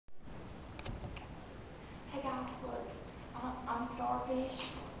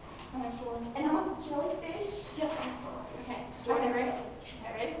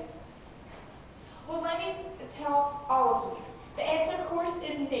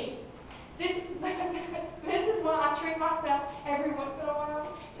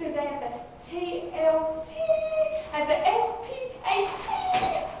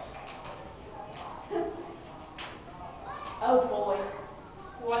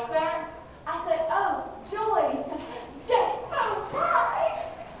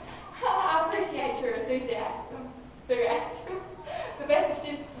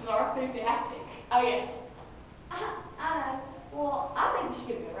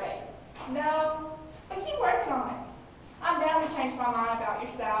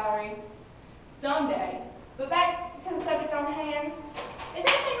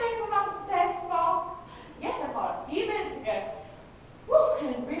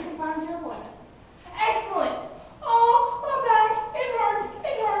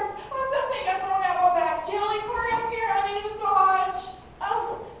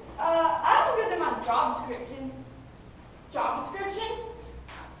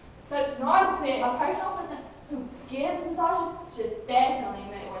A personal assistant who gives massages should definitely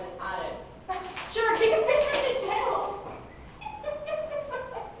make more than I do. Sure, keep fish fishes down.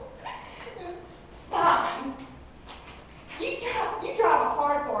 Fine. You drive a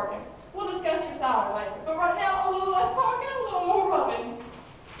hard bargain. We'll discuss your salary later. But right now, a little less talking, a little more rubbing.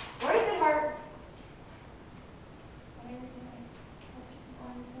 Where does it hurt?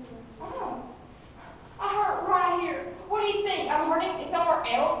 Oh, I hurt right here. What do you think? I'm hurting it somewhere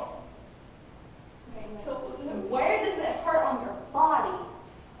else? Okay, so where does it hurt on your body?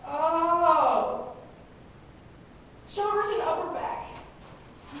 Oh, shoulders and upper back.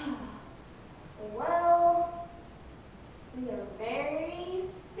 Well, these are very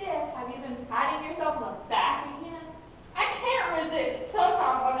stiff. Have you been patting yourself on the back again? I can't resist.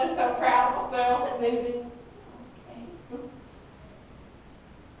 Sometimes I'm just so proud of myself at moving.